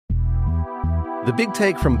The Big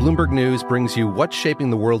Take from Bloomberg News brings you what's shaping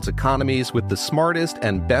the world's economies with the smartest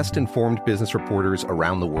and best-informed business reporters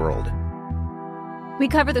around the world. We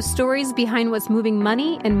cover the stories behind what's moving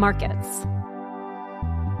money and markets,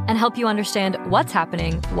 and help you understand what's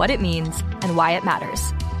happening, what it means, and why it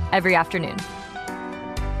matters every afternoon.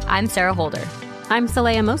 I'm Sarah Holder. I'm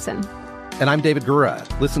Saleha Mohsin. And I'm David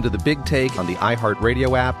Gura. Listen to The Big Take on the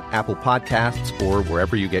iHeartRadio app, Apple Podcasts, or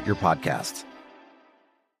wherever you get your podcasts.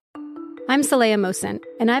 I'm Saleha Mohsin,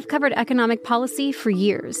 and I've covered economic policy for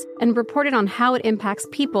years and reported on how it impacts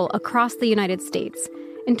people across the United States.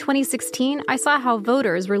 In 2016, I saw how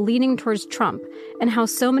voters were leaning towards Trump and how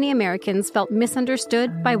so many Americans felt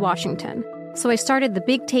misunderstood by Washington. So I started The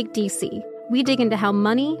Big Take DC. We dig into how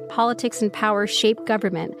money, politics, and power shape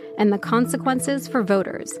government and the consequences for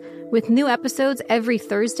voters. With new episodes every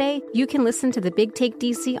Thursday, you can listen to The Big Take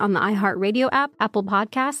DC on the iHeartRadio app, Apple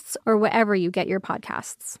Podcasts, or wherever you get your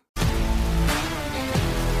podcasts.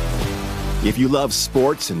 If you love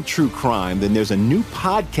sports and true crime, then there's a new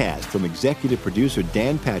podcast from executive producer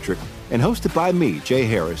Dan Patrick and hosted by me, Jay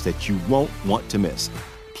Harris, that you won't want to miss.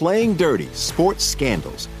 Playing Dirty: Sports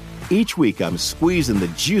Scandals. Each week, I'm squeezing the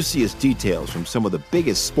juiciest details from some of the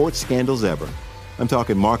biggest sports scandals ever. I'm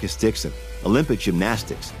talking Marcus Dixon, Olympic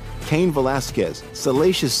gymnastics, Cain Velasquez,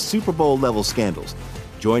 salacious Super Bowl-level scandals.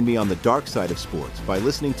 Join me on the dark side of sports by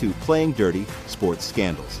listening to Playing Dirty: Sports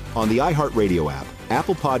Scandals on the iHeartRadio app,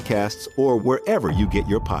 Apple Podcasts, or wherever you get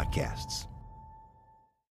your podcasts.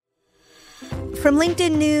 From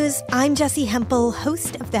LinkedIn News, I'm Jessie Hempel,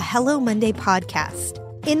 host of the Hello Monday podcast.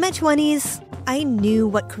 In my 20s, I knew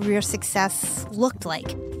what career success looked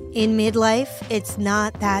like. In midlife, it's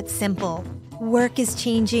not that simple. Work is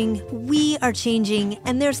changing, we are changing,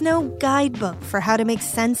 and there's no guidebook for how to make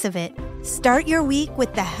sense of it. Start your week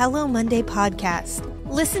with the Hello Monday podcast.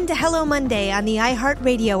 Listen to Hello Monday on the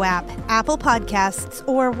iHeartRadio app, Apple Podcasts,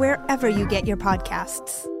 or wherever you get your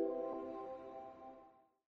podcasts.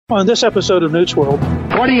 On this episode of Newt's World,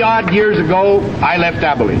 40-odd years ago, I left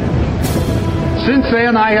Abilene. Since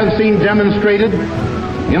then, I have seen demonstrated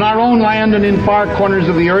in our own land and in far corners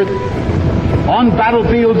of the earth, on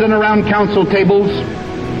battlefields and around council tables,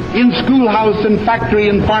 in schoolhouse and factory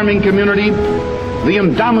and farming community, the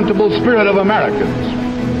indomitable spirit of Americans.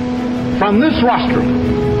 From this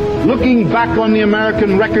rostrum, looking back on the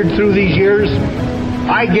American record through these years,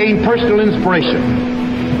 I gained personal inspiration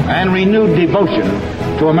and renewed devotion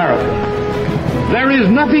to America. There is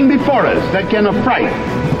nothing before us that can affright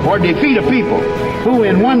or defeat a people who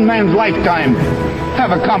in one man's lifetime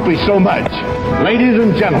have accomplished so much. Ladies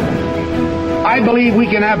and gentlemen, I believe we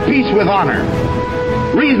can have peace with honor,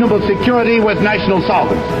 reasonable security with national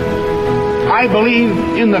solvency. I believe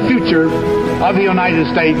in the future of the United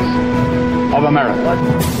States of America.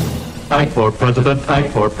 Ike for president,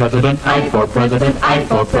 Ike for president, Ike for president, Ike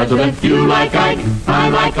for president. You like Ike, I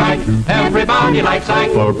like Ike, everybody likes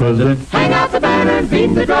Ike for president. Hang out the banner, beat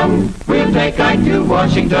the drum, we'll take Ike to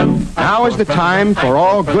Washington. Now is the time for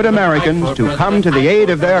all good Americans to come to the aid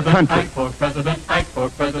of their country.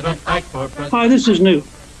 Hi, this is Newt.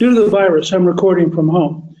 Due to the virus, I'm recording from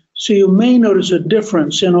home, so you may notice a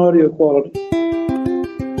difference in audio quality.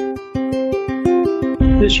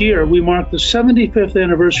 This year, we mark the 75th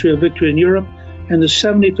anniversary of victory in Europe and the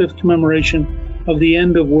 75th commemoration of the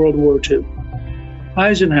end of World War II.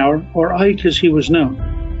 Eisenhower, or Ike as he was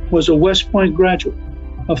known, was a West Point graduate,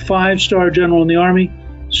 a 5-star general in the Army,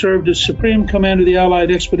 served as Supreme Commander of the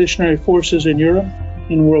Allied Expeditionary Forces in Europe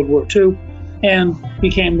in World War II, and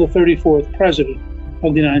became the 34th President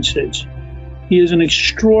of the United States. He is an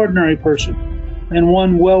extraordinary person and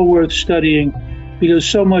one well worth studying, because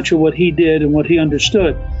so much of what he did and what he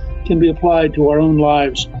understood can be applied to our own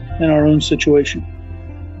lives and our own situation.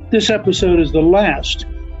 This episode is the last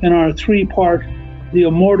in our 3-part The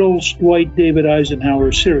Immortals Dwight David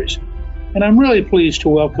Eisenhower series. And I'm really pleased to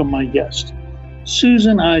welcome my guest,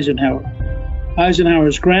 Susan Eisenhower,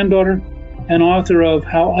 Eisenhower's granddaughter and author of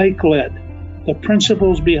How Ike Led, the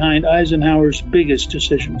principles behind Eisenhower's biggest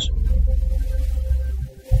decisions.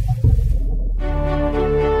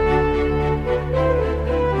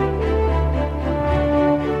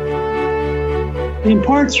 In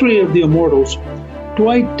part 3 of The Immortals,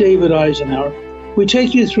 Dwight David Eisenhower, we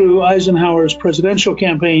take you through Eisenhower's presidential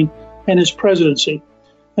campaign and his presidency,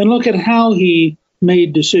 and look at how he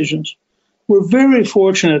made decisions. We're very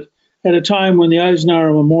fortunate at a time when the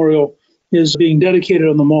Eisenhower Memorial is being dedicated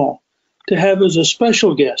on the Mall to have as a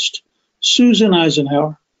special guest Susan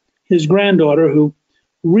Eisenhower, his granddaughter, who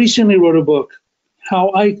recently wrote a book,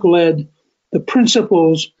 How Ike Led, the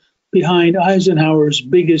Principles Behind Eisenhower's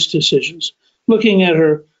Biggest Decisions, looking at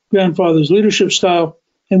her grandfather's leadership style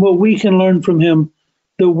and what we can learn from him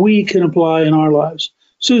that we can apply in our lives.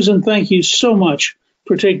 Susan, thank you so much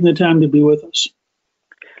for taking the time to be with us.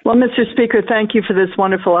 Well, Mr. Speaker, thank you for this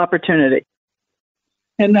wonderful opportunity.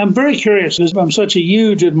 And I'm very curious, because I'm such a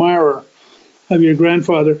huge admirer of your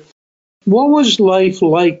grandfather. What was life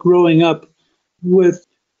like growing up with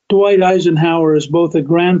Dwight Eisenhower as both a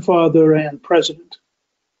grandfather and president?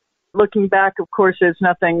 Looking back, of course, there's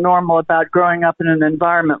nothing normal about growing up in an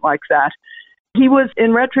environment like that. He was,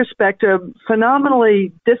 in retrospect, a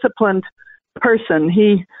phenomenally disciplined person.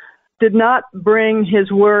 He did not bring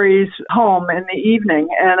his worries home in the evening,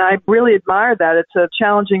 and I really admire that. It's a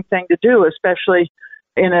challenging thing to do, especially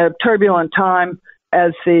in a turbulent time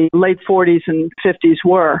as the late 40s and 50s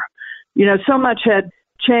were. You know, so much had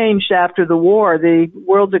changed after the war. The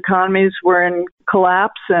world's economies were in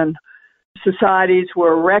collapse, and societies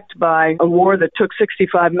were wrecked by a war that took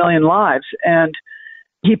 65 million lives. And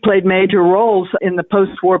he played major roles in the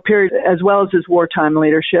post-war period as well as his wartime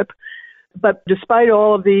leadership. But despite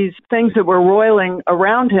all of these things that were roiling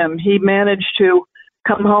around him, he managed to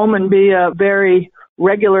come home and be a very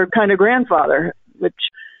regular kind of grandfather, which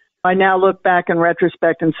I now look back in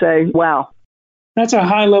retrospect and say, wow. That's a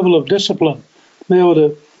high level of discipline, be able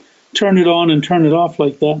to turn it on and turn it off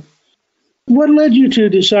like that. What led you to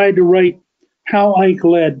decide to write How Ike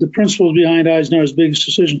Led, the principles behind Eisenhower's biggest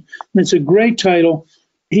decision? And it's a great title.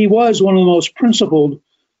 He was one of the most principled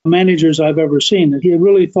managers I've ever seen. He had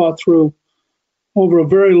really thought through over a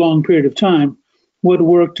very long period of time what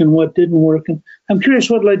worked and what didn't work. And I'm curious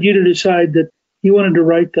what led you to decide that you wanted to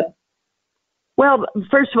write that. Well,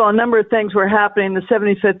 first of all, a number of things were happening. The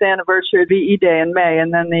 75th anniversary of VE Day in May,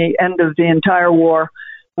 and then the end of the entire war,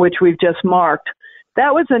 which we've just marked.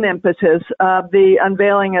 That was an impetus. The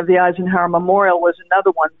unveiling of the Eisenhower Memorial was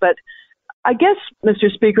another one. But I guess,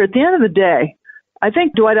 Mr. Speaker, at the end of the day, I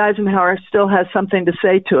think Dwight Eisenhower still has something to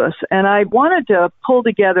say to us. And I wanted to pull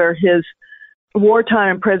together his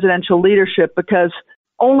wartime presidential leadership because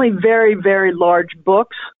only very, very large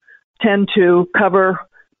books tend to cover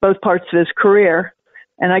both parts of his career.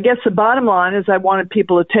 And I guess the bottom line is I wanted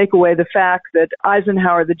people to take away the fact that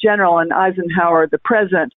Eisenhower the general and Eisenhower the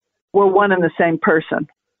president were one and the same person.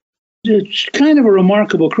 It's kind of a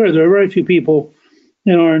remarkable career. There are very few people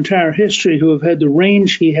in our entire history who have had the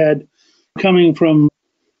range he had, coming from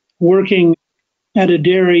working at a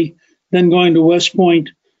dairy, then going to West Point,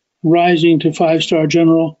 rising to five-star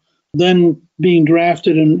general, then being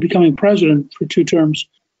drafted and becoming president for 2 terms.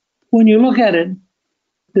 When you look at it,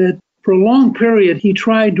 that for a long period he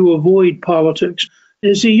tried to avoid politics.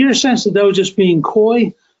 Is it your sense that was just being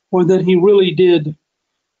coy, or that he really did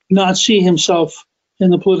not see himself in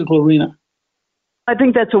the political arena? I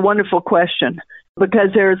think that's a wonderful question because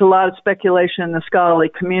there is a lot of speculation in the scholarly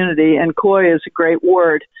community, and coy is a great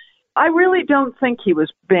word. I really don't think he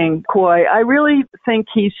was being coy. I really think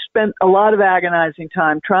he spent a lot of agonizing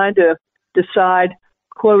time trying to decide,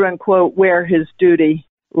 quote unquote, where his duty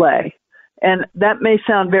lay. And that may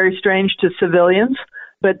sound very strange to civilians,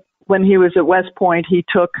 but when he was at West Point, he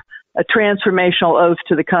took a transformational oath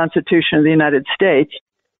to the Constitution of the United States.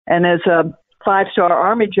 And as a 5-star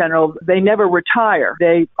Army general, they never retire.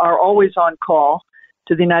 They are always on call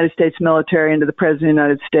to the United States military and to the President of the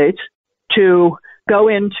United States to go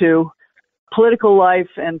into political life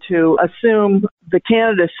and to assume the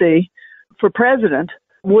candidacy for president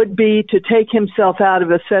would be to take himself out of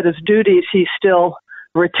a set of duties he still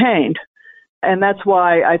retained. And that's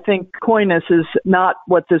why I think coyness is not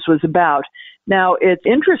what this was about. Now, it's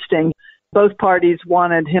interesting. Both parties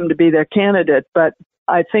wanted him to be their candidate, but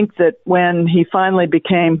I think that when he finally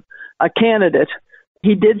became a candidate,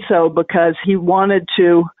 he did so because he wanted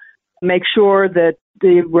to make sure that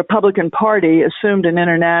the Republican Party assumed an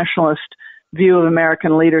internationalist view of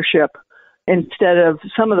American leadership instead of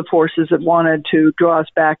some of the forces that wanted to draw us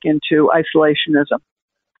back into isolationism.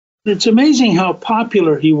 It's amazing how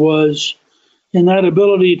popular he was in that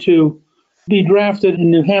ability to be drafted in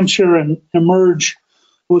New Hampshire and emerge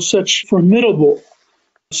with such formidable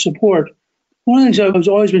support. One of the things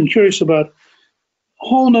I've always been curious about, the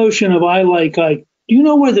whole notion of I like Ike. Do you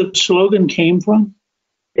know where the slogan came from?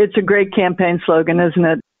 It's a great campaign slogan, isn't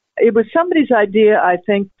it? It was somebody's idea, I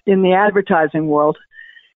think, in the advertising world.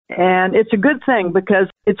 And it's a good thing because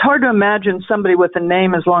it's hard to imagine somebody with a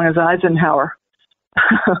name as long as Eisenhower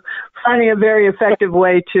finding a very effective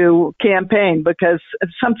way to campaign because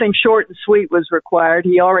something short and sweet was required.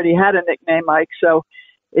 He already had a nickname, Ike, so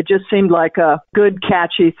it just seemed like a good,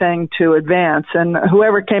 catchy thing to advance. And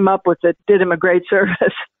whoever came up with it did him a great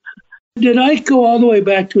service. Did Ike go all the way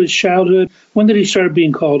back to his childhood? When did he start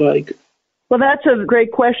being called Ike? Well, that's a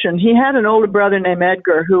great question. He had an older brother named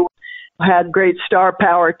Edgar who had great star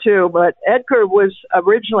power too, but Edgar was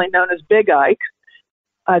originally known as Big Ike.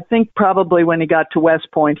 I think probably when he got to West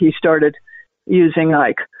Point, he started using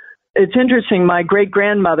Ike. It's interesting, my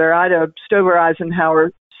great-grandmother, Ida Stover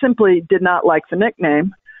Eisenhower, simply did not like the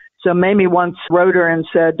nickname. So Mamie once wrote her and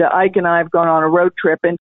said, Ike and I have gone on a road trip.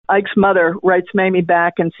 And Ike's mother writes Mamie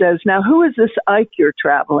back and says, now who is this Ike you're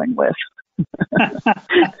traveling with? That's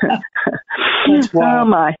wild. Oh,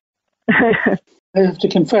 my. I have to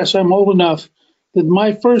confess, I'm old enough that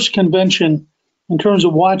my first convention, in terms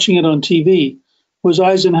of watching it on TV, was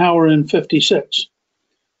Eisenhower in 56.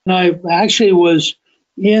 And I actually was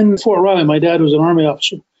in Fort Riley. My dad was an Army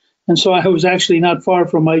officer. And so I was actually not far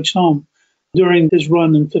from Ike's home during his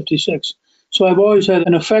run in 56. So I've always had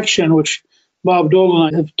an affection, which Bob Dole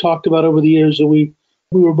and I have talked about over the years, that we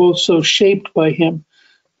were both so shaped by him.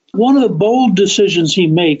 One of the bold decisions he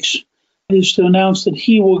makes is to announce that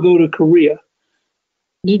he will go to Korea.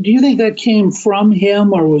 Do you think that came from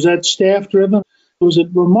him, or was that staff-driven? It was a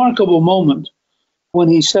remarkable moment when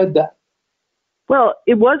he said that. Well,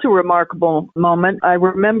 it was a remarkable moment. I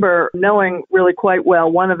remember knowing really quite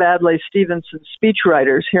well one of Adlai Stevenson's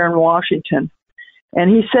speechwriters here in Washington.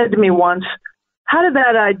 And he said to me once, how did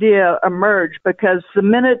that idea emerge? Because the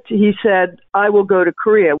minute he said, I will go to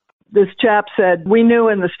Korea, this chap said, we knew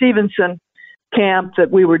in the Stevenson camp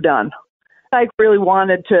that we were done. Ike really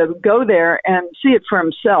wanted to go there and see it for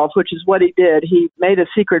himself, which is what he did. He made a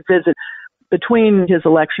secret visit between his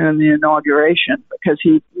election and the inauguration because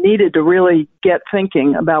he needed to really get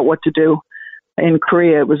thinking about what to do in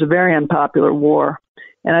Korea. It was a very unpopular war.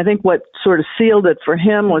 And I think what sort of sealed it for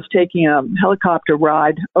him was taking a helicopter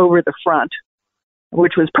ride over the front,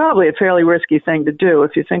 which was probably a fairly risky thing to do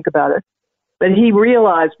if you think about it. But he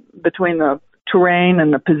realized between the terrain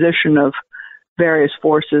and the position of various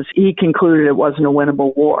forces, he concluded it wasn't a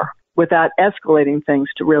winnable war without escalating things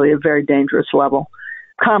to really a very dangerous level,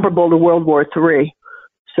 comparable to World War III.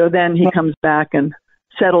 So then he comes back and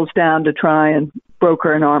settles down to try and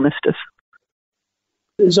broker an armistice.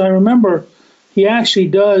 As I remember, he actually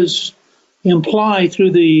does imply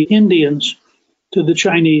through the Indians to the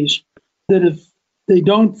Chinese that if they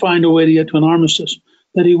don't find a way to get to an armistice,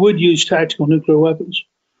 that he would use tactical nuclear weapons.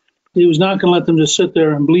 He was not going to let them just sit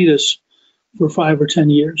there and bleed us for 5 or 10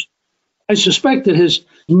 years. I suspect that his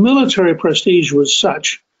military prestige was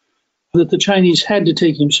such that the Chinese had to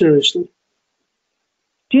take him seriously.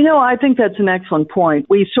 Do you know, I think that's an excellent point.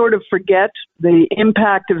 We sort of forget the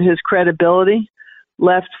impact of his credibility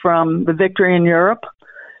left from the victory in Europe.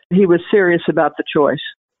 He was serious about the choice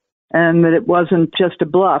and that it wasn't just a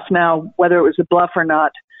bluff. Now, whether it was a bluff or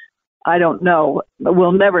not, I don't know.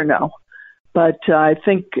 We'll never know. But I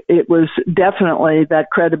think it was definitely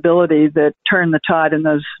that credibility that turned the tide in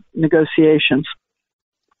those negotiations.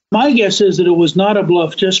 My guess is that it was not a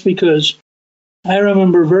bluff just because I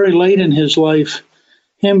remember very late in his life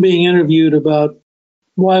him being interviewed about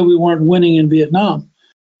why we weren't winning in Vietnam.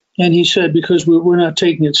 And he said, because we're not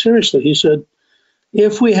taking it seriously. He said,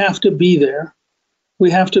 if we have to be there,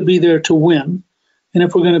 we have to be there to win. And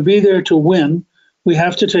if we're going to be there to win, we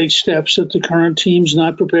have to take steps that the current team's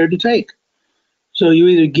not prepared to take. So you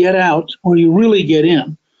either get out or you really get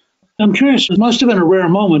in. I'm curious, it must have been a rare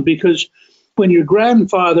moment because when your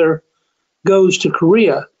grandfather goes to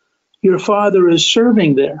Korea, your father is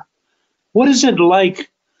serving there. What is it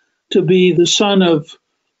like to be the son of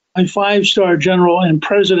a 5-star general and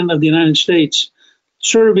president of the United States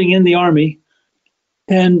serving in the Army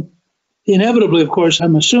and inevitably, of course,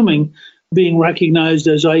 I'm assuming, being recognized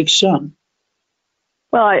as Ike's son?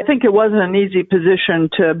 Well, I think it wasn't an easy position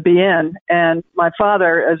to be in. And my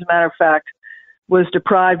father, as a matter of fact, was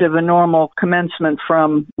deprived of a normal commencement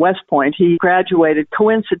from West Point. He graduated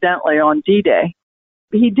coincidentally on D-Day.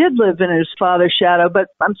 He did live in his father's shadow, but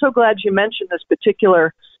I'm so glad you mentioned this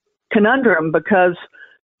particular conundrum because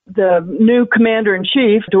the new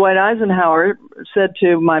commander-in-chief, Dwight Eisenhower, said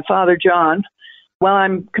to my father, John, well,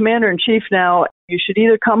 I'm commander-in-chief now. You should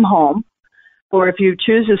either come home, or if you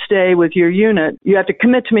choose to stay with your unit, you have to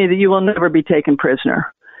commit to me that you will never be taken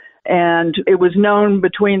prisoner. And it was known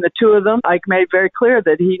between the two of them. Ike made very clear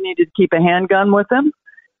that he needed to keep a handgun with him.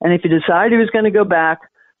 And if he decided he was going to go back,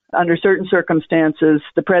 under certain circumstances,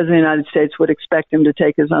 the President of the United States would expect him to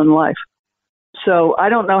take his own life. So I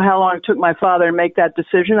don't know how long it took my father to make that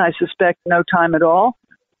decision. I suspect no time at all.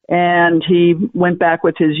 And he went back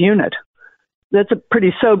with his unit. That's a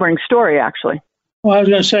pretty sobering story, actually. Well, I was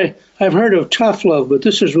going to say, I've heard of tough love, but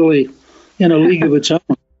this is really in a league of its own.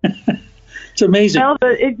 It's amazing. Well,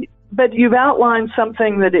 but you've outlined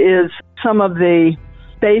something that is some of the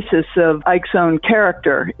basis of Ike's own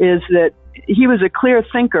character, is that he was a clear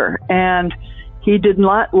thinker, and he did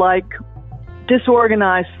not like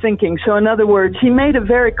disorganized thinking. So in other words, he made a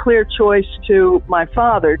very clear choice to my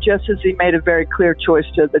father, just as he made a very clear choice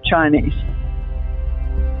to the Chinese.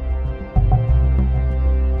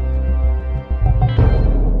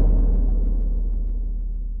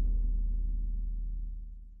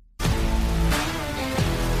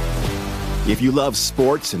 If you love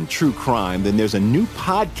sports and true crime, then there's a new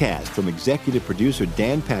podcast from executive producer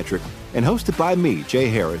Dan Patrick and hosted by me, Jay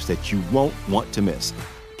Harris, that you won't want to miss.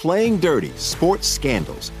 Playing Dirty: Sports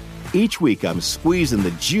Scandals. Each week, I'm squeezing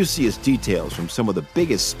the juiciest details from some of the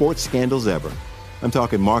biggest sports scandals ever. I'm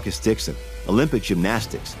talking Marcus Dixon, Olympic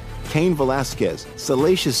gymnastics, Cain Velasquez,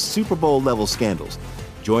 salacious Super Bowl-level scandals.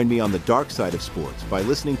 Join me on the dark side of sports by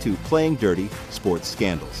listening to Playing Dirty: Sports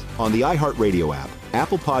Scandals on the iHeartRadio app,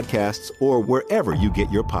 Apple Podcasts, or wherever you get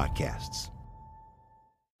your podcasts.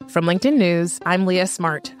 From LinkedIn News, I'm Leah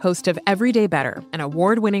Smart, host of Everyday Better, an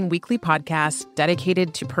award-winning weekly podcast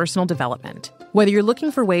dedicated to personal development. Whether you're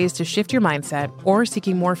looking for ways to shift your mindset or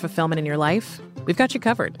seeking more fulfillment in your life, we've got you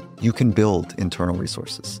covered. You can build internal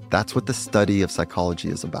resources. That's what the study of psychology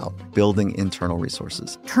is about, building internal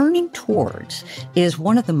resources. Turning towards is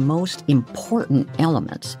one of the most important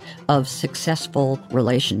elements of successful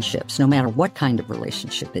relationships, no matter what kind of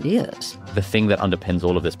relationship it is. The thing that underpins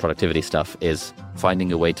all of this productivity stuff is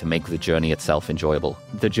finding a way to make the journey itself enjoyable.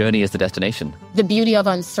 The journey is the destination. The beauty of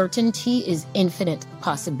uncertainty is infinite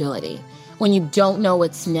possibility. When you don't know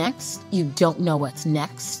what's next, you don't know what's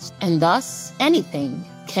next. And thus, anything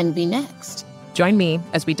can be next. Join me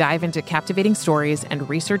as we dive into captivating stories and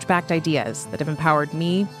research-backed ideas that have empowered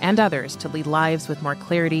me and others to lead lives with more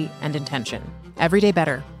clarity and intention. Everyday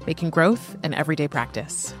Better, making growth an everyday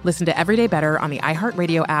practice. Listen to Everyday Better on the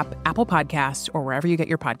iHeartRadio app, Apple Podcasts, or wherever you get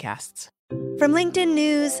your podcasts. From LinkedIn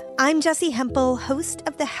News, I'm Jessie Hempel, host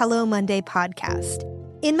of the Hello Monday podcast.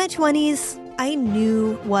 In my 20s, I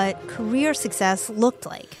knew what career success looked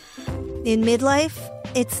like. In midlife,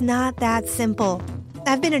 it's not that simple.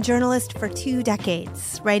 I've been a journalist for 2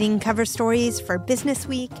 decades, writing cover stories for Business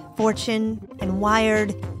Week, Fortune, and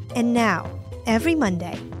Wired. And now, every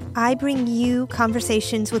Monday, I bring you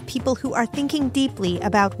conversations with people who are thinking deeply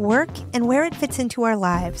about work and where it fits into our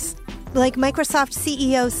lives. Like Microsoft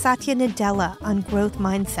CEO Satya Nadella on growth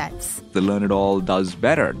mindsets. The learn-it-all does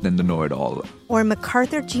better than the know-it-all. Or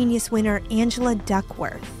MacArthur Genius winner Angela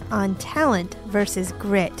Duckworth on talent versus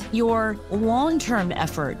grit. Your long-term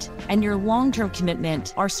effort and your long-term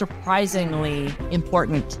commitment are surprisingly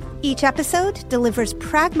important. Each episode delivers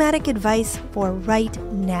pragmatic advice for right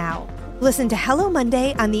now. Listen to Hello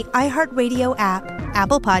Monday on the iHeartRadio app,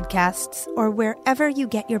 Apple Podcasts, or wherever you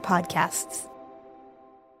get your podcasts.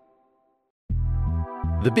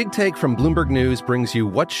 The Big Take from Bloomberg News brings you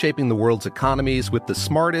what's shaping the world's economies with the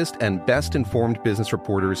smartest and best-informed business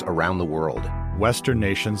reporters around the world. Western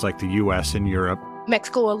nations like the U.S. and Europe.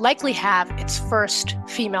 Mexico will likely have its first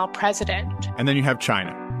female president. And then you have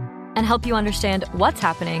China. And help you understand what's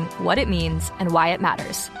happening, what it means, and why it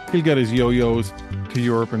matters. He'll get his yo-yos to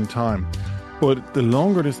Europe in time. But the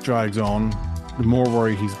longer this drags on, the more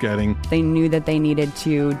worry he's getting. They knew that they needed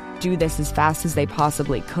to do this as fast as they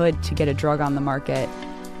possibly could to get a drug on the market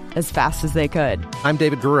as fast as they could. I'm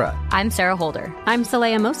David Gura. I'm Sarah Holder. I'm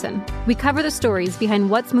Saleha Mohsin. We cover the stories behind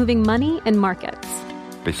what's moving money and markets.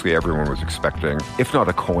 Basically, everyone was expecting, if not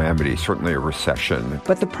a calamity, certainly a recession.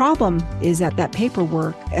 But the problem is that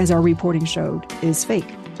paperwork, as our reporting showed, is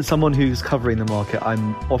fake. As someone who's covering the market,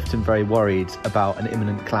 I'm often very worried about an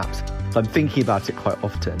imminent collapse. So I'm thinking about it quite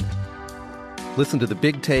often. Listen to The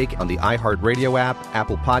Big Take on the iHeartRadio app,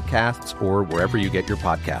 Apple Podcasts, or wherever you get your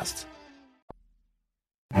podcasts.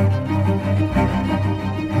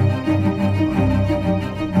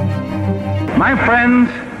 My friends,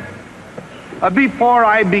 before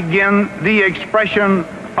I begin the expression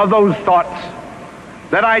of those thoughts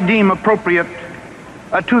that I deem appropriate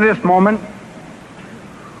to this moment,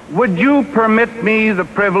 would you permit me the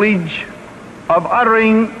privilege of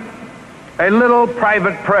uttering a little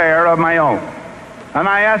private prayer of my own? And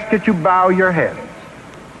I ask that you bow your heads.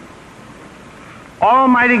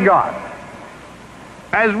 Almighty God,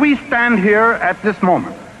 as we stand here at this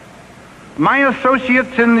moment, my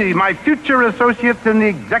future associates in the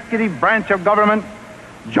executive branch of government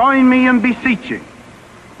join me in beseeching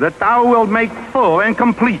that thou wilt make full and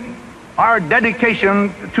complete our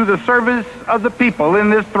dedication to the service of the people in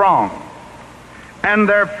this throng and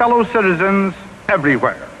their fellow citizens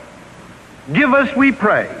everywhere. Give us, we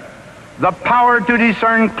pray, the power to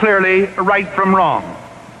discern clearly right from wrong,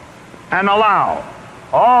 and allow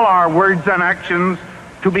all our words and actions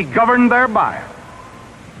to be governed thereby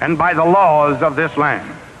and by the laws of this land.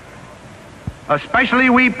 Especially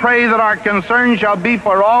we pray that our concern shall be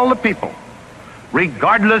for all the people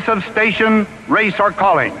regardless of station, race, or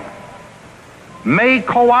calling. May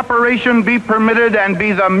cooperation be permitted and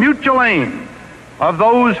be the mutual aim of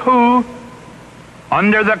those who,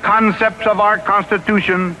 under the concepts of our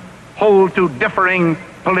Constitution, hold to differing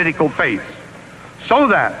political faiths, so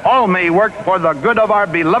that all may work for the good of our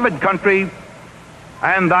beloved country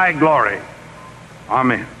and thy glory.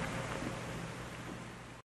 Amen.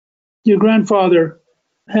 Your grandfather,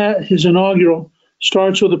 his inaugural,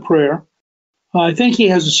 starts with a prayer. I think he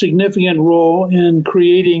has a significant role in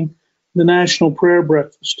creating the National Prayer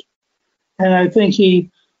Breakfast. And I think he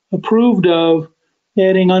approved of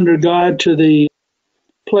adding under God to the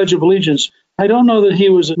Pledge of Allegiance. I don't know that he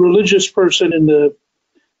was a religious person in the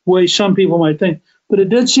way some people might think, but it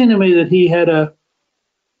did seem to me that he had a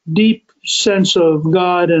deep sense of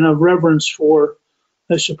God and of reverence for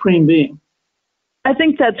a supreme being. I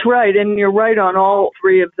think that's right, and you're right on all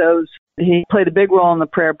three of those. He played a big role in the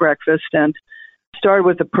prayer breakfast and started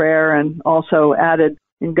with a prayer and also added,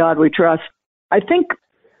 "In God we trust." I think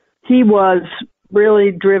he was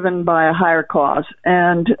really driven by a higher cause,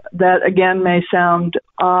 and that, again, may sound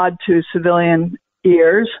odd to civilian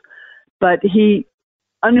ears, but he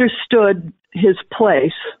understood his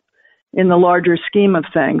place in the larger scheme of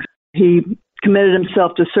things. He committed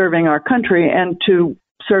himself to serving our country and to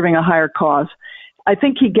serving a higher cause. I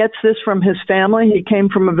think he gets this from his family. He came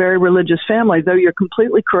from a very religious family, though you're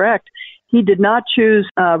completely correct. He did not choose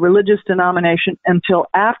a religious denomination until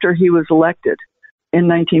after he was elected in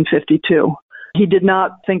 1952. He did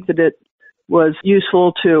not think that it was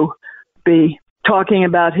useful to be talking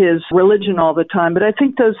about his religion all the time, but I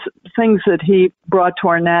think those things that he brought to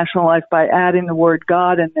our national life by adding the word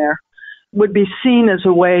God in there would be seen as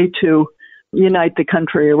a way to unite the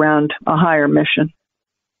country around a higher mission.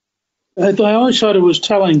 I always thought it was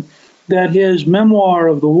telling that his memoir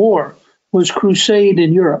of the war was Crusade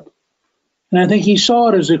in Europe. And I think he saw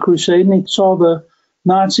it as a crusade, and he saw the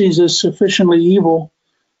Nazis as sufficiently evil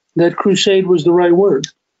that crusade was the right word.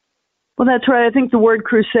 Well, that's right. I think the word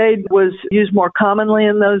crusade was used more commonly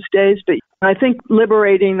in those days, but I think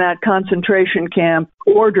liberating that concentration camp,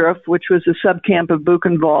 Ohrdruf, which was a subcamp of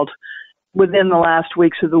Buchenwald, within the last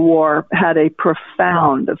weeks of the war, had a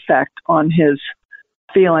profound effect on his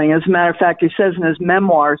feeling. As a matter of fact, he says in his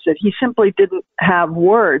memoirs that he simply didn't have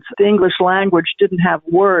words. The English language didn't have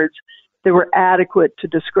words that were adequate to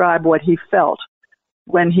describe what he felt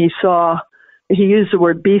when he saw, he used the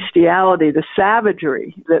word bestiality, the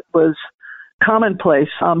savagery that was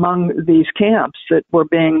commonplace among these camps that were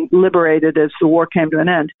being liberated as the war came to an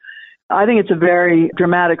end. I think it's a very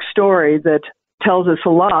dramatic story that tells us a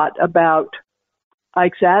lot about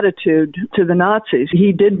Ike's attitude to the Nazis.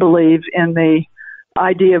 He did believe in the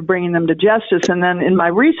idea of bringing them to justice. And then in my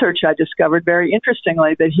research, I discovered very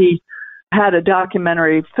interestingly that he had a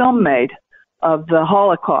documentary film made of the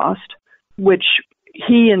Holocaust, which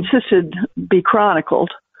he insisted be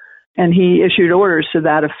chronicled, and he issued orders to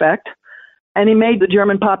that effect. And he made the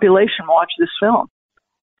German population watch this film.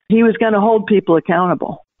 He was going to hold people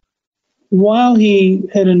accountable. While he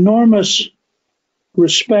had enormous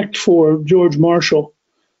respect for George Marshall,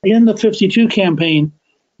 in the 52 campaign,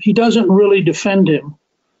 he doesn't really defend him.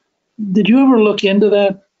 Did you ever look into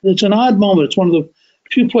that? It's an odd moment. It's one of the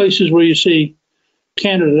few places where you see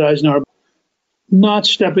candidate Eisenhower not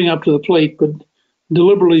stepping up to the plate, but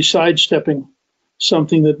deliberately sidestepping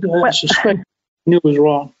something that I suspect he knew was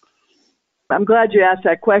wrong. I'm glad you asked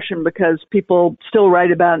that question because people still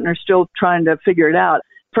write about it and are still trying to figure it out.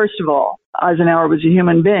 First of all, Eisenhower was a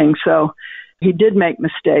human being, so he did make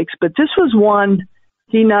mistakes, but this was one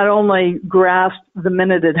he not only grasped the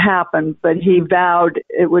minute it happened, but he vowed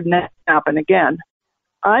it would never happen again.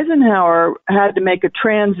 Eisenhower had to make a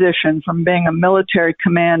transition from being a military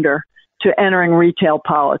commander to entering retail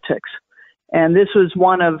politics. And this was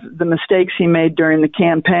one of the mistakes he made during the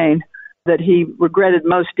campaign that he regretted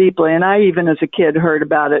most deeply. And I, even as a kid, heard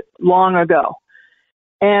about it long ago.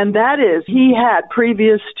 And that is, he had,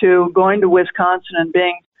 previous to going to Wisconsin and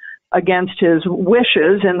being against his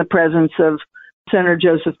wishes in the presence of Senator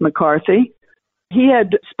Joseph McCarthy, he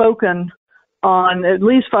had spoken on at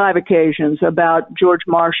least 5 occasions about George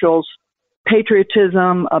Marshall's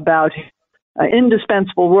patriotism, about an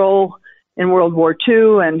indispensable role in World War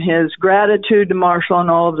II and his gratitude to Marshall and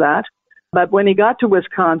all of that. But when he got to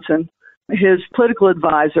Wisconsin, his political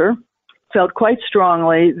advisor felt quite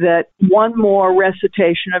strongly that one more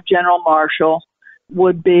recitation of General Marshall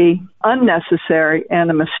would be unnecessary and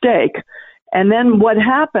a mistake. And then what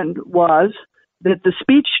happened was that the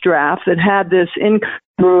speech draft that had this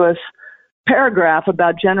incongruous paragraph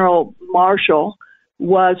about General Marshall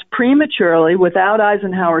was prematurely, without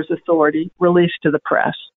Eisenhower's authority, released to the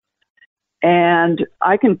press. And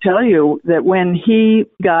I can tell you that when he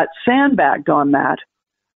got sandbagged on that,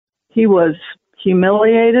 he was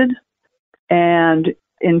humiliated and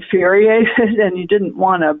infuriated, and you didn't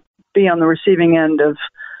want to be on the receiving end of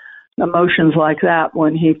emotions like that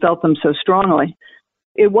when he felt them so strongly.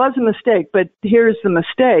 It was a mistake, but here's the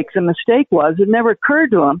mistake. The mistake was it never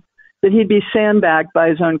occurred to him that he'd be sandbagged by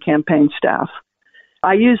his own campaign staff.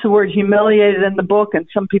 I use the word humiliated in the book, and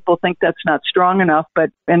some people think that's not strong enough, but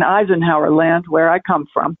in Eisenhower land, where I come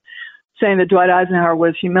from, saying that Dwight Eisenhower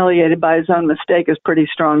was humiliated by his own mistake is pretty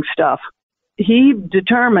strong stuff. He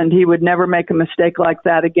determined he would never make a mistake like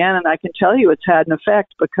that again, and I can tell you it's had an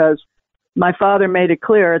effect because my father made it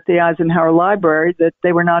clear at the Eisenhower Library that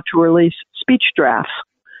they were not to release speech drafts.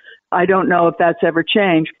 I don't know if that's ever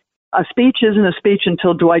changed. A speech isn't a speech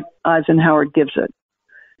until Dwight Eisenhower gives it.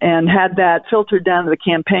 And had that filtered down to the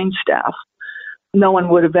campaign staff, no one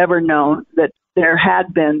would have ever known that there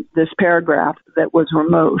had been this paragraph that was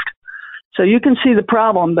removed. So you can see the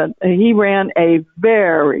problem, but he ran a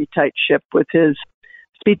very tight ship with his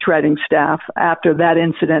speech writing staff after that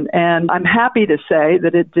incident. And I'm happy to say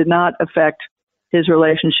that it did not affect his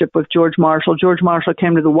relationship with George Marshall. George Marshall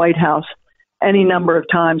came to the White House any number of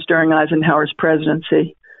times during Eisenhower's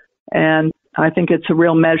presidency. And I think it's a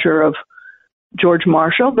real measure of George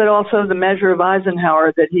Marshall, but also the measure of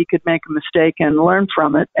Eisenhower that he could make a mistake and learn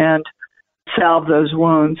from it and salve those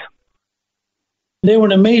wounds. They were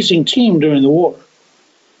an amazing team during the war.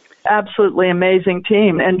 Absolutely amazing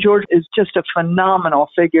team. And George is just a phenomenal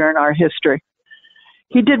figure in our history.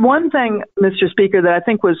 He did one thing, Mr. Speaker, that I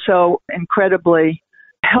think was so incredibly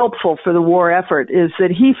helpful for the war effort is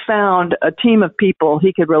that he found a team of people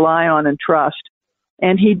he could rely on and trust,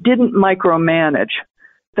 and he didn't micromanage.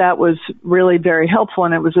 That was really very helpful,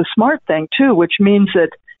 and it was a smart thing, too, which means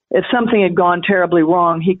that if something had gone terribly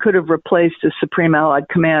wrong, he could have replaced a Supreme Allied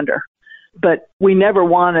commander. But we never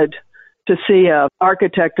wanted to see an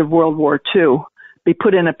architect of World War II be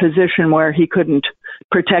put in a position where he couldn't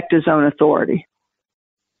protect his own authority.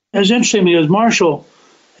 It's interesting because Marshall,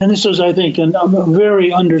 and this is, I think, a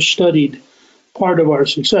very understudied part of our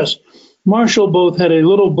success, Marshall both had a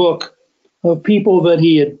little book of people that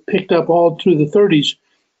he had picked up all through the 30s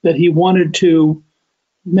that he wanted to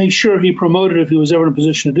make sure he promoted if he was ever in a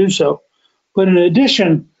position to do so. But in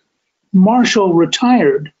addition, Marshall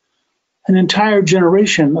retired an entire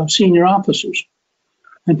generation of senior officers.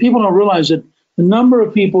 And people don't realize that the number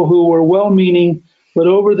of people who were well-meaning but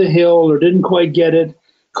over the hill or didn't quite get it,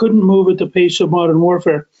 couldn't move at the pace of modern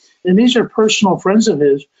warfare. And these are personal friends of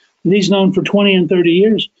his that he's known for 20 and 30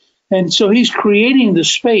 years. And so he's creating the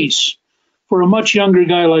space for a much younger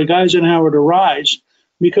guy like Eisenhower to rise,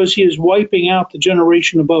 because he is wiping out the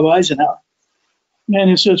generation above Eisenhower.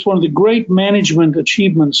 And it's one of the great management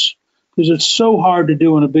achievements, because it's so hard to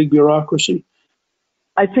do in a big bureaucracy.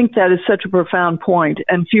 I think that is such a profound point,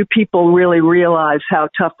 and few people really realize how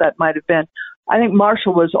tough that might have been. I think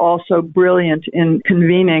Marshall was also brilliant in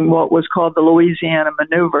convening what was called the Louisiana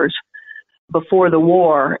Maneuvers before the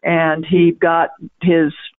war, and he got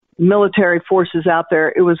his military forces out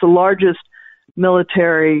there. It was the largest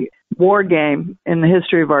military war game in the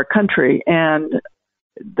history of our country, and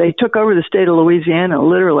they took over the state of Louisiana,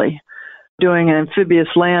 literally, doing amphibious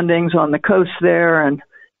landings on the coast there, and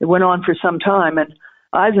it went on for some time. And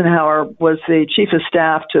Eisenhower was the chief of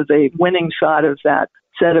staff to the winning side of that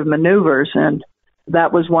set of maneuvers, and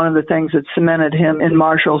that was one of the things that cemented him in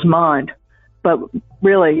Marshall's mind. But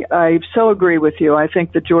really, I so agree with you. I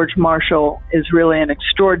think that George Marshall is really an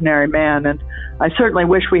extraordinary man, and I certainly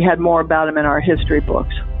wish we had more about him in our history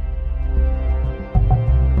books.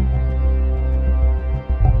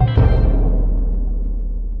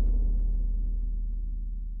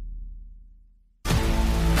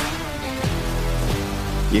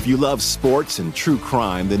 If you love sports and true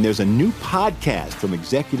crime, then there's a new podcast from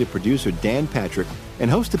executive producer Dan Patrick and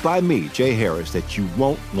hosted by me, Jay Harris, that you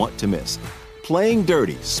won't want to miss. Playing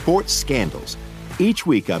Dirty: Sports Scandals. Each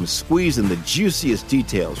week, I'm squeezing the juiciest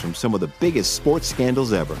details from some of the biggest sports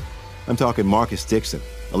scandals ever. I'm talking Marcus Dixon,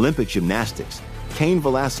 Olympic gymnastics, Cain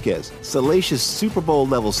Velasquez, salacious Super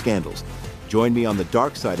Bowl-level scandals. Join me on the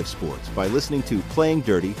dark side of sports by listening to Playing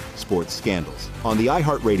Dirty: Sports Scandals on the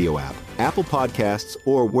iHeartRadio app, Apple Podcasts,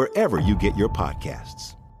 or wherever you get your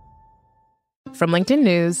podcasts. From LinkedIn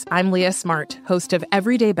News, I'm Leah Smart, host of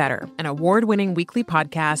Everyday Better, an award-winning weekly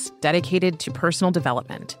podcast dedicated to personal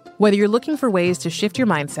development. Whether you're looking for ways to shift your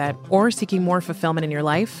mindset or seeking more fulfillment in your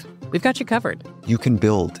life, we've got you covered. You can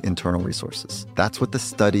build internal resources. That's what the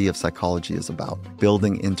study of psychology is about,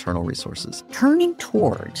 building internal resources. Turning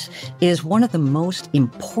towards is one of the most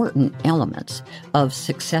important elements of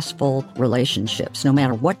successful relationships, no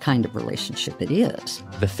matter what kind of relationship it is.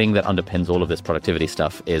 The thing that underpins all of this productivity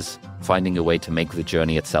stuff is finding a way to make the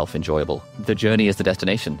journey itself enjoyable. The journey is the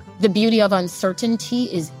destination. The beauty of uncertainty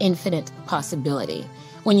is infinite possibility.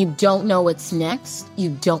 When you don't know what's next,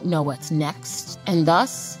 you don't know what's next. And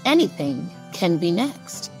thus, anything can be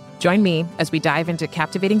next. Join me as we dive into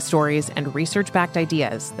captivating stories and research-backed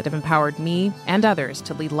ideas that have empowered me and others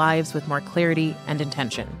to lead lives with more clarity and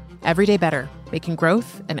intention. Everyday Better, making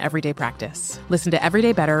growth an everyday practice. Listen to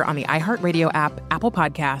Everyday Better on the iHeartRadio app, Apple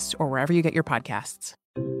Podcasts, or wherever you get your podcasts.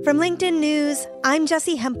 From LinkedIn News, I'm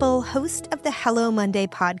Jessie Hempel, host of the Hello Monday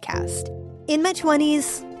podcast. In my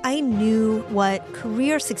 20s, I knew what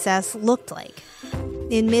career success looked like.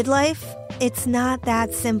 In midlife, it's not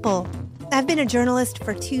that simple. I've been a journalist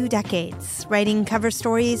for 2 decades, writing cover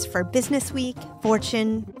stories for Business Week,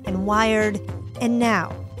 Fortune, and Wired. And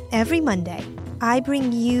now, every Monday, I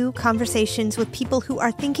bring you conversations with people who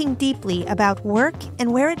are thinking deeply about work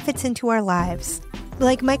and where it fits into our lives.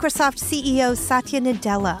 Like Microsoft CEO Satya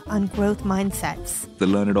Nadella on growth mindsets. The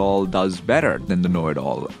learn-it-all does better than the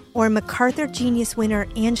know-it-all. Or MacArthur Genius winner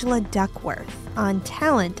Angela Duckworth on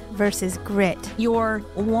talent versus grit. Your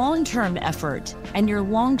long-term effort and your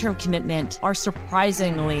long-term commitment are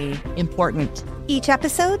surprisingly important. Each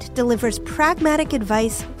episode delivers pragmatic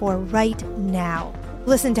advice for right now.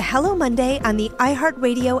 Listen to Hello Monday on the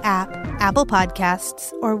iHeartRadio app, Apple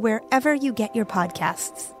Podcasts, or wherever you get your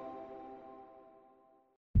podcasts.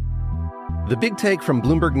 The Big Take from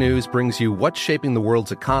Bloomberg News brings you what's shaping the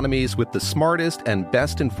world's economies with the smartest and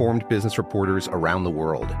best-informed business reporters around the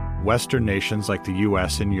world. Western nations like the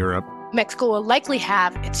U.S. and Europe. Mexico will likely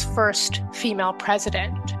have its first female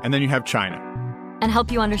president. And then you have China. And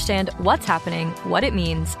help you understand what's happening, what it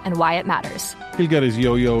means, and why it matters. He'll get his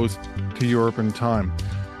yo-yos to Europe in time.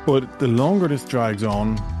 But the longer this drags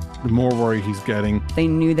on, the more worry he's getting. They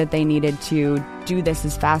knew that they needed to do this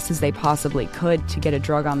as fast as they possibly could to get a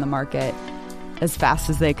drug on the market as fast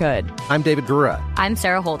as they could. I'm David Gura. I'm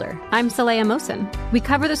Sarah Holder. I'm Saleha Mohsin. We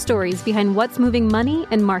cover the stories behind what's moving money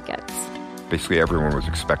and markets. Basically, everyone was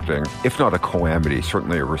expecting, if not a calamity,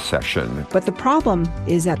 certainly a recession. But the problem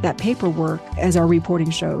is that paperwork, as our reporting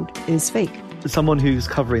showed, is fake. As someone who's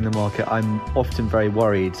covering the market, I'm often very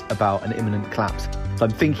worried about an imminent collapse. So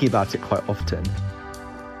I'm thinking about it quite often.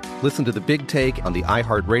 Listen to The Big Take on the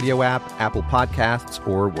iHeartRadio app, Apple Podcasts,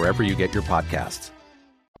 or wherever you get your podcasts.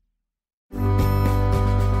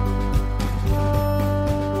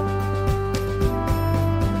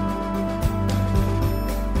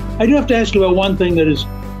 I do have to ask you about one thing that is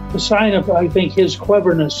a sign of, I think, his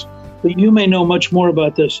cleverness, but you may know much more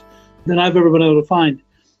about this than I've ever been able to find.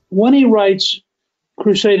 When he writes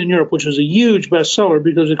Crusade in Europe, which was a huge bestseller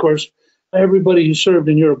because, of course, everybody who served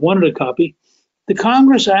in Europe wanted a copy, the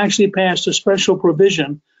Congress actually passed a special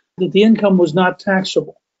provision that the income was not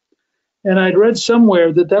taxable. And I'd read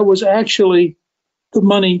somewhere that that was actually the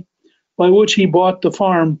money by which he bought the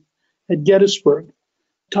farm at Gettysburg.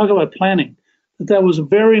 Talk about planning. That was a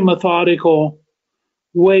very methodical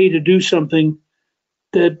way to do something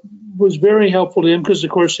that was very helpful to him because, of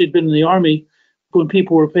course, he'd been in the Army when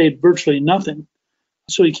people were paid virtually nothing.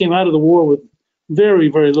 So he came out of the war with very,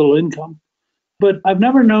 very little income. But I've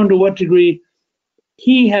never known to what degree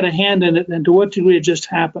he had a hand in it and to what degree it just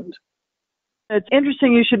happened. It's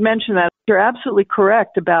interesting you should mention that. You're absolutely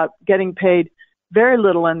correct about getting paid very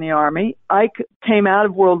little in the Army. Ike came out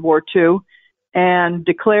of World War II and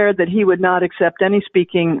declared that he would not accept any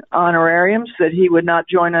speaking honorariums, that he would not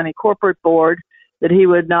join any corporate board, that he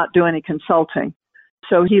would not do any consulting.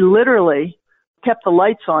 So he literally kept the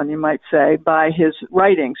lights on, you might say, by his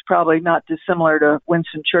writings, probably not dissimilar to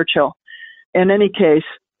Winston Churchill. In any case,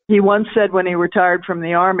 he once said when he retired from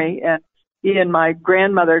the Army, and he and my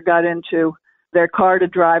grandmother got into their car to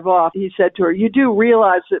drive off, he said to her, "You do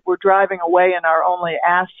realize that we're driving away in our only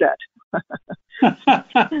asset."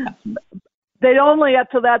 They'd only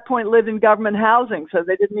up to that point lived in government housing, so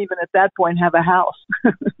they didn't even at that point have a house.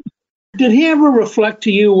 Did he ever reflect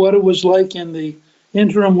to you what it was like in the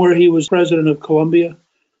interim where he was president of Colombia?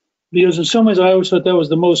 Because in some ways I always thought that was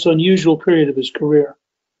the most unusual period of his career.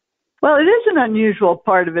 Well, it is an unusual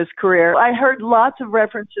part of his career. I heard lots of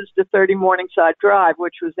references to 30 Morningside Drive,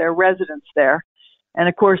 which was their residence there. And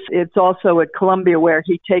of course, it's also at Columbia where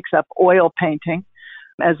he takes up oil painting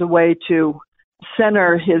as a way to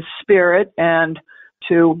center his spirit and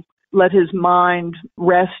to let his mind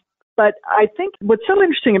rest. But I think what's so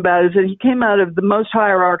interesting about it is that he came out of the most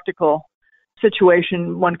hierarchical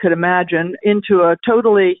situation one could imagine into a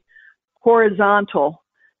totally horizontal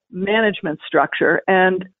management structure.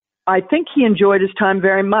 And I think he enjoyed his time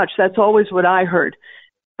very much. That's always what I heard.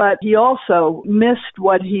 But he also missed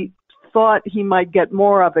what he thought he might get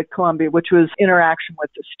more of at Columbia, which was interaction with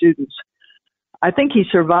the students. I think he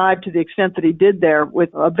survived to the extent that he did there with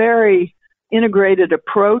a very integrated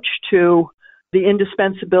approach to the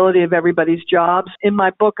indispensability of everybody's jobs. In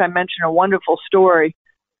my book, I mention a wonderful story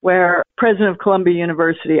where President of Columbia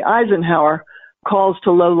University, Eisenhower, calls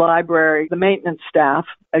to Low Library, the maintenance staff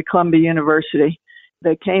at Columbia University.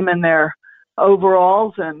 They came in their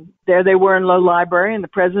overalls, and there they were in Low Library, and the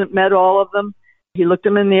president met all of them. He looked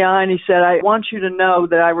them in the eye, and he said, I want you to know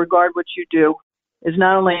that I regard what you do is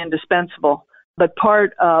not only indispensable, but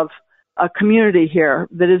part of a community here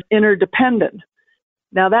that is interdependent.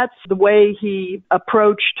 Now, that's the way he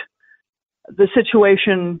approached the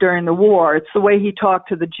situation during the war. It's the way he talked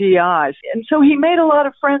to the GIs. And so he made a lot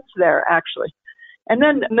of friends there, actually. And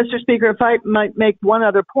then, Mr. Speaker, if I might make one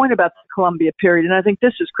other point about the Columbia period, and I think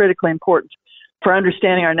this is critically important for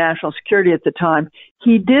understanding our national security at the time,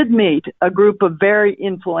 he did meet a group of very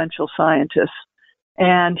influential scientists,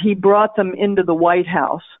 and he brought them into the White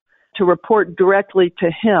House to report directly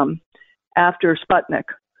to him after Sputnik.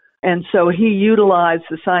 And so he utilized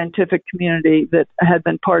the scientific community that had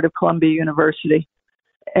been part of Columbia University.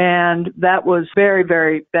 And that was very,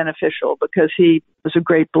 very beneficial because he was a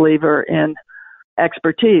great believer in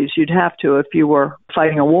expertise. You'd have to if you were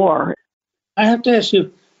fighting a war. I have to ask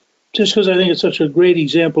you, just because I think it's such a great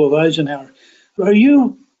example of Eisenhower, are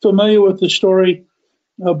you familiar with the story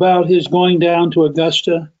about his going down to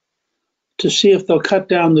Augusta to see if they'll cut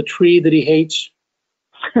down the tree that he hates?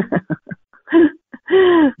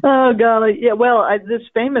 Oh, golly. Yeah, well, this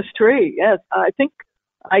famous tree, yes, I think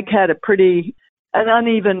Ike had an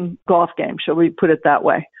uneven golf game, shall we put it that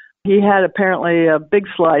way. He had apparently a big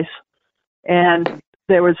slice, and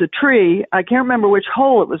there was a tree. I can't remember which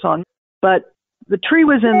hole it was on, but the tree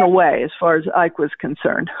was in the way as far as Ike was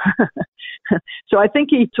concerned. So I think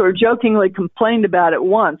he sort of jokingly complained about it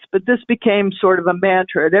once, but this became sort of a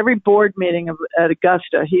mantra. At every board meeting at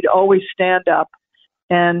Augusta, he'd always stand up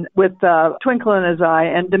and with a twinkle in his eye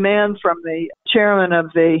and demand from the chairman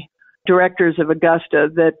of the directors of Augusta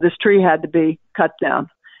that this tree had to be cut down.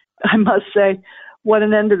 I must say, what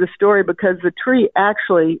an end to the story, because the tree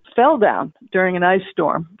actually fell down during an ice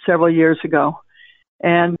storm several years ago.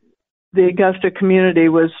 And the Augusta community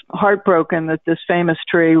was heartbroken that this famous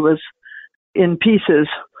tree was in pieces.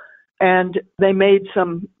 And they made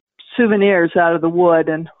some souvenirs out of the wood,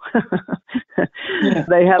 and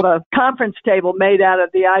they have a conference table made out of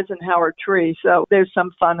the Eisenhower tree. So there's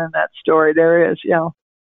some fun in that story. There is, yeah.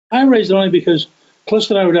 I raised it only because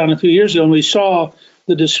Calista and I were down a few years ago, and we saw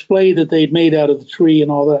the display that they'd made out of the tree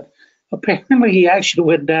and all that. Apparently, he actually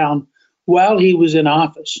went down while he was in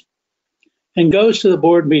office and goes to the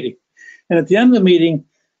board meeting. And at the end of the meeting,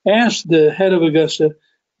 asked the head of Augusta,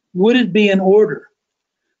 would it be in order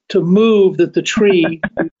to move that the tree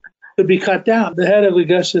could be cut down? The head of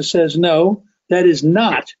Augusta says, no, that is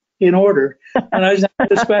not in order. And I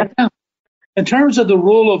just back down. In terms of the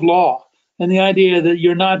rule of law and the idea that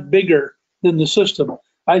you're not bigger than the system,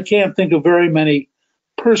 I can't think of very many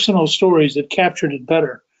personal stories that captured it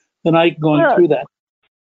better than Ike going through that.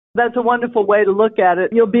 That's a wonderful way to look at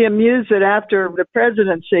it. You'll be amused that after the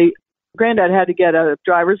presidency, Granddad had to get a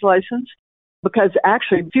driver's license because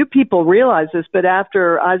actually few people realize this, but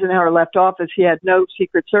after Eisenhower left office, he had no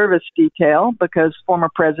Secret Service detail because former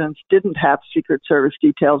presidents didn't have Secret Service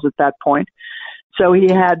details at that point. So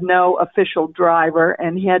he had no official driver,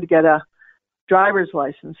 and he had to get a driver's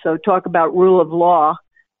license. So talk about rule of law.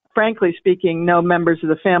 Frankly speaking, no members of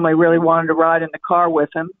the family really wanted to ride in the car with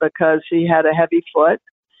him because he had a heavy foot.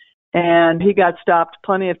 And he got stopped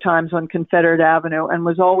plenty of times on Confederate Avenue and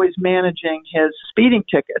was always managing his speeding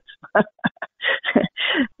tickets.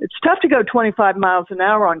 It's tough to go 25 miles an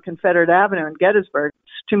hour on Confederate Avenue in Gettysburg.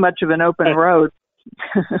 It's too much of an open road.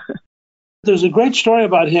 There's a great story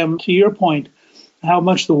about him, to your point, how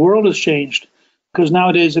much the world has changed. Because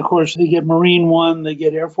nowadays, of course, they get Marine One, they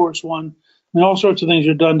get Air Force One, and all sorts of things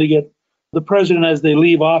are done to get the president as they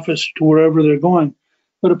leave office to wherever they're going.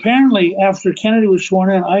 But apparently, after Kennedy was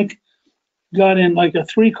sworn in, Ike got in like a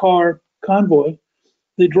 3-car convoy.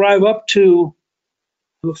 They drive up to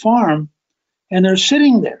the farm, and they're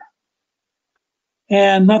sitting there.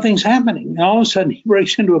 And nothing's happening. And all of a sudden, he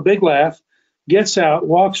breaks into a big laugh, gets out,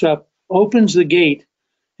 walks up, opens the gate,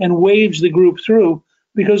 and waves the group through.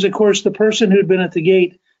 because, of course, the person who'd been at the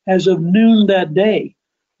gate as of noon that day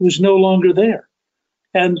was no longer there.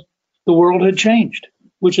 And the world had changed,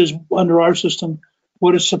 which is, under our system,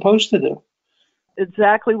 what it's supposed to do.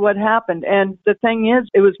 Exactly what happened. And the thing is,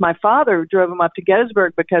 it was my father who drove him up to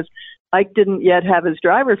Gettysburg because Ike didn't yet have his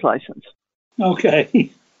driver's license.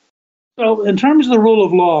 Okay. So in terms of the rule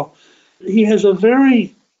of law, he has a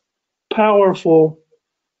very powerful,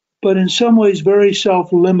 but in some ways very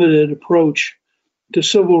self-limited approach to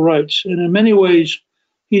civil rights. And in many ways,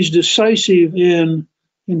 he's decisive in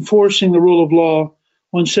enforcing the rule of law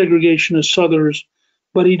on segregationist Southerners,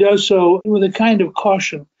 but he does so with a kind of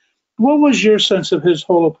caution. What was your sense of his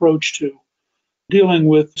whole approach to dealing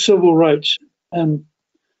with civil rights and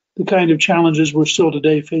the kind of challenges we're still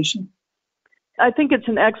today facing? I think it's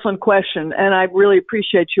an excellent question, and I really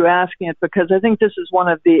appreciate you asking it because I think this is one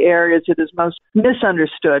of the areas that is most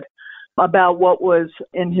misunderstood about what was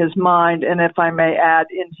in his mind and, if I may add,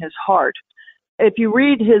 in his heart. If you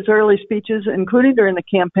read his early speeches, including during the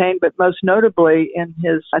campaign, but most notably in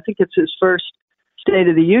his, I think it's his first State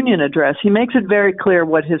of the Union address, he makes it very clear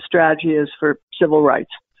what his strategy is for civil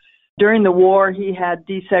rights. During the war, he had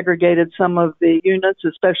desegregated some of the units,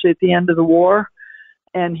 especially at the end of the war,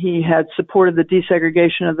 and he had supported the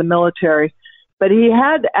desegregation of the military. But he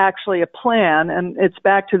had actually a plan, and it's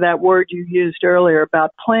back to that word you used earlier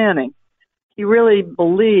about planning. He really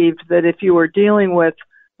believed that if you were dealing with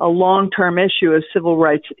a long-term issue as civil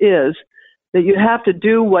rights is, that you have to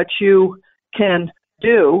do what you can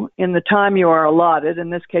do in the time you are allotted. In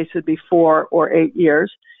this case, it'd be 4 or 8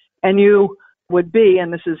 years. And you would be,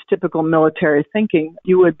 and this is typical military thinking,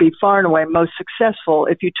 you would be far and away most successful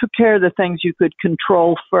if you took care of the things you could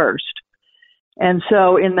control first. And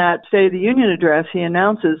so in that State of the Union address, he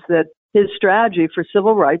announces that his strategy for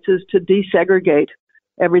civil rights is to desegregate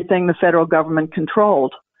everything the federal government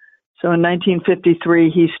controlled. So in 1953,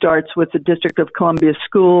 he starts with the District of Columbia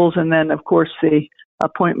schools, and then, of course, the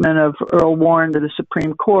appointment of Earl Warren to the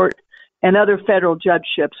Supreme Court and other federal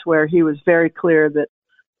judgeships where he was very clear that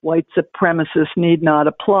white supremacists need not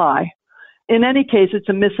apply. In any case, it's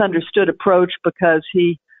a misunderstood approach because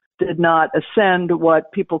he did not ascend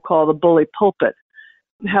what people call the bully pulpit.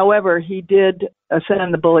 However, he did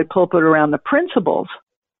ascend the bully pulpit around the principles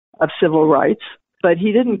of civil rights, but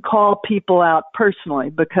he didn't call people out personally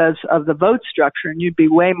because of the vote structure, and you'd be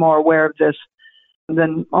way more aware of this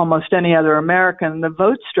than almost any other American. The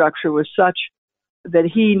vote structure was such that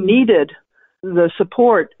he needed the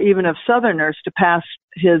support even of Southerners to pass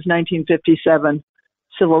his 1957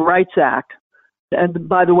 Civil Rights Act. And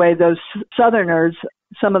by the way, those Southerners,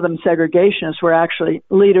 some of them segregationists, were actually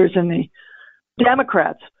leaders in the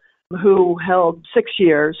Democrats who held 6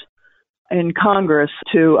 years in Congress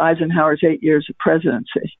to Eisenhower's 8 years of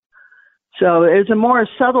presidency. So it's a more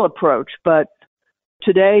subtle approach, but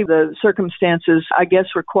today the circumstances, I guess,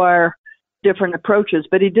 require different approaches.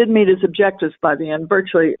 But he did meet his objectives by the end.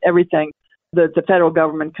 Virtually everything that the federal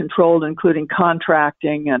government controlled, including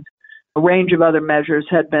contracting and a range of other measures,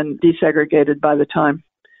 had been desegregated by the time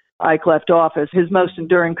Ike left office. His most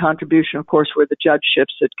enduring contribution, of course, were the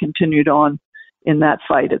judgeships that continued on in that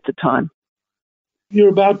fight at the time. You're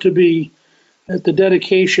about to be at the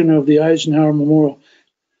dedication of the Eisenhower Memorial.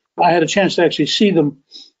 I had a chance to actually see them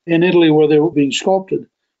in Italy where they were being sculpted.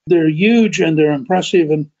 They're huge and they're impressive,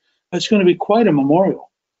 and it's going to be quite a memorial.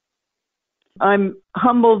 I'm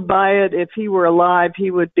humbled by it. If he were alive,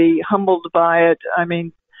 he would be humbled by it. I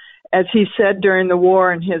mean, as he said during the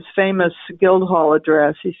war in his famous Guildhall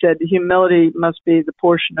address, he said, humility must be the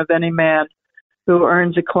portion of any man who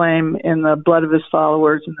earns a claim in the blood of his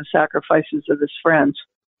followers and the sacrifices of his friends.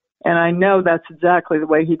 And I know that's exactly the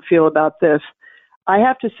way he'd feel about this. I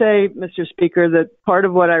have to say, Mr. Speaker, that part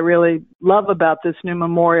of what I really love about this new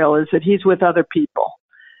memorial is that he's with other people.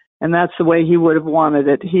 And that's the way he would have wanted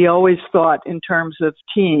it. He always thought in terms of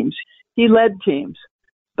teams. He led teams,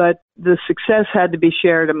 but the success had to be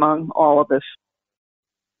shared among all of us.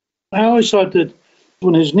 I always thought that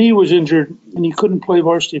when his knee was injured and he couldn't play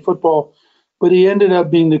varsity football, but he ended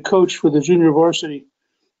up being the coach for the junior varsity,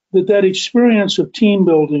 that experience of team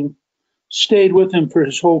building stayed with him for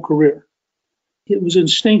his whole career. It was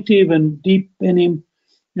instinctive and deep in him,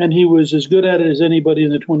 and he was as good at it as anybody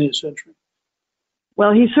in the 20th century.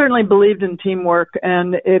 Well, he certainly believed in teamwork,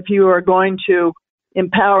 and if you are going to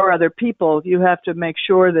empower other people, you have to make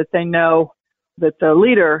sure that they know that the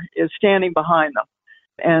leader is standing behind them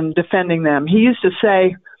and defending them. He used to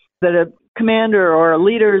say that a commander or a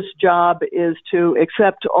leader's job is to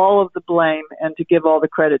accept all of the blame and to give all the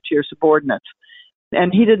credit to your subordinates.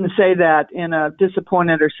 And he didn't say that in a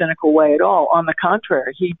disappointed or cynical way at all. On the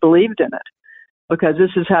contrary, he believed in it. because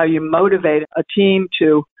this is how you motivate a team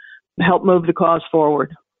to help move the cause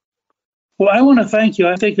forward. Well, I want to thank you.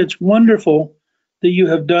 I think it's wonderful that you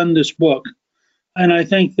have done this book. And I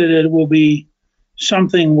think that it will be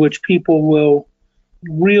something which people will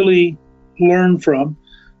really learn from.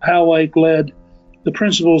 How Ike led, the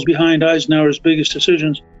principles behind Eisenhower's biggest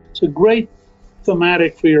decisions. It's a great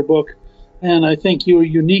thematic for your book. And I think you are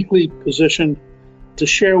uniquely positioned to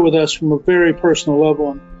share with us from a very personal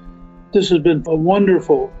level. And this has been a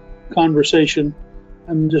wonderful conversation.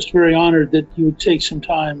 I'm just very honored that you would take some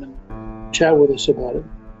time and chat with us about it.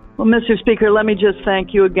 Well, Mr. Speaker, let me just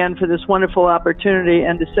thank you again for this wonderful opportunity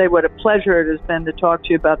and to say what a pleasure it has been to talk to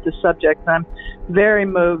you about this subject. I'm very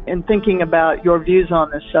moved in thinking about your views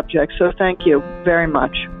on this subject. So thank you very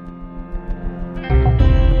much.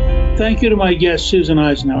 Thank you to my guest, Susan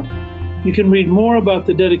Eisenhower. You can read more about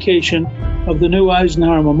the dedication of the new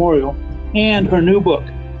Eisenhower Memorial and her new book,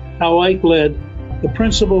 How Ike Led, the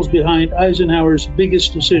Principles Behind Eisenhower's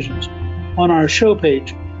Biggest Decisions, on our show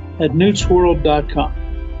page at newtsworld.com.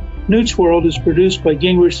 Newt's World is produced by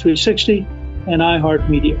Gingrich 360 and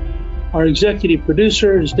iHeartMedia. Our executive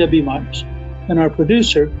producer is Debbie Myers, and our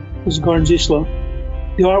producer is Garnsey Sloan.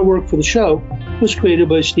 The artwork for the show was created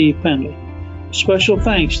by Steve Penley. Special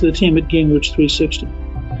thanks to the team at Gingrich 360.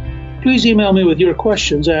 Please email me with your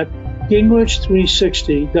questions at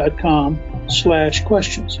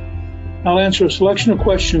gingrich360.com/questions. I'll answer a selection of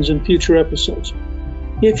questions in future episodes.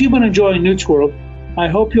 If you've been enjoying Newt's World, I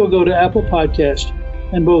hope you'll go to Apple Podcast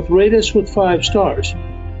and both rate us with 5 stars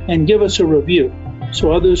and give us a review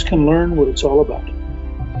so others can learn what it's all about.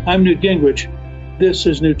 I'm Newt Gingrich. This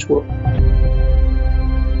is Newt's World.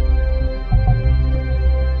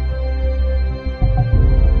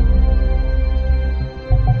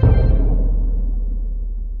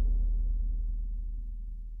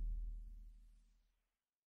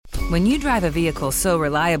 When you drive a vehicle so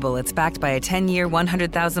reliable it's backed by a 10-year,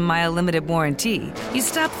 100,000-mile limited warranty, you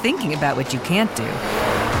stop thinking about what you can't do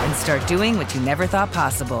and start doing what you never thought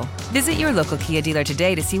possible. Visit your local Kia dealer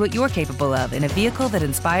today to see what you're capable of in a vehicle that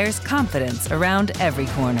inspires confidence around every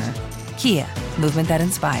corner. Kia, movement that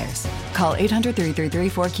inspires. Call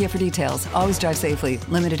 800-333-4KIA for details. Always drive safely.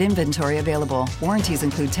 Limited inventory available. Warranties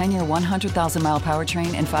include 10-year 100,000-mile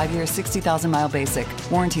powertrain and 5-year 60,000-mile basic.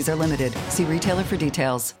 Warranties are limited. See retailer for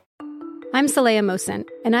details. I'm Saleha Mohsin,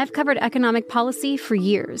 and I've covered economic policy for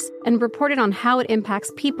years and reported on how it impacts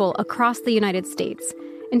people across the United States.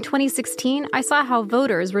 In 2016, I saw how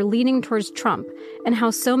voters were leaning towards Trump and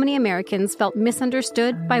how so many Americans felt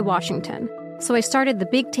misunderstood by Washington. So I started The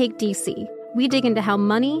Big Take DC. We dig into how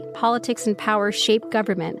money, politics, and power shape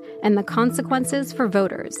government and the consequences for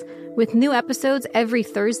voters. With new episodes every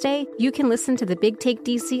Thursday, you can listen to The Big Take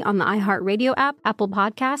DC on the iHeartRadio app, Apple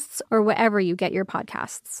Podcasts, or wherever you get your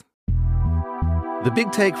podcasts. The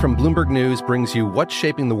Big Take from Bloomberg News brings you what's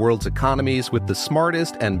shaping the world's economies with the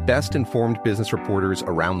smartest and best-informed business reporters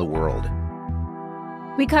around the world.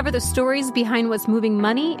 We cover the stories behind what's moving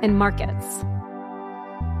money and markets,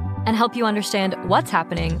 and help you understand what's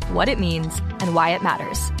happening, what it means, and why it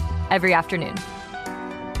matters every afternoon.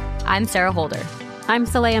 I'm Sarah Holder. I'm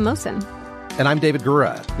Saleha Mohsin. And I'm David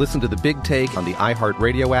Gura. Listen to The Big Take on the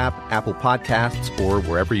iHeartRadio app, Apple Podcasts, or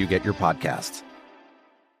wherever you get your podcasts.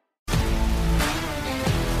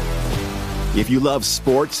 If you love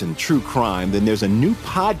sports and true crime, then there's a new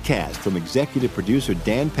podcast from executive producer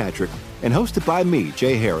Dan Patrick and hosted by me,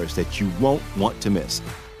 Jay Harris, that you won't want to miss.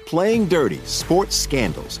 Playing Dirty: Sports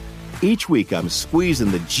Scandals. Each week, I'm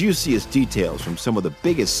squeezing the juiciest details from some of the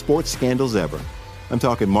biggest sports scandals ever. I'm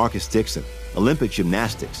talking Marcus Dixon, Olympic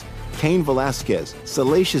gymnastics, Cain Velasquez,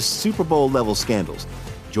 salacious Super Bowl-level scandals.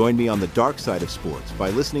 Join me on the dark side of sports by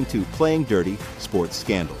listening to Playing Dirty: Sports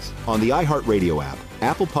Scandals on the iHeartRadio app,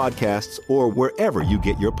 Apple Podcasts, or wherever you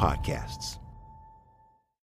get your podcasts.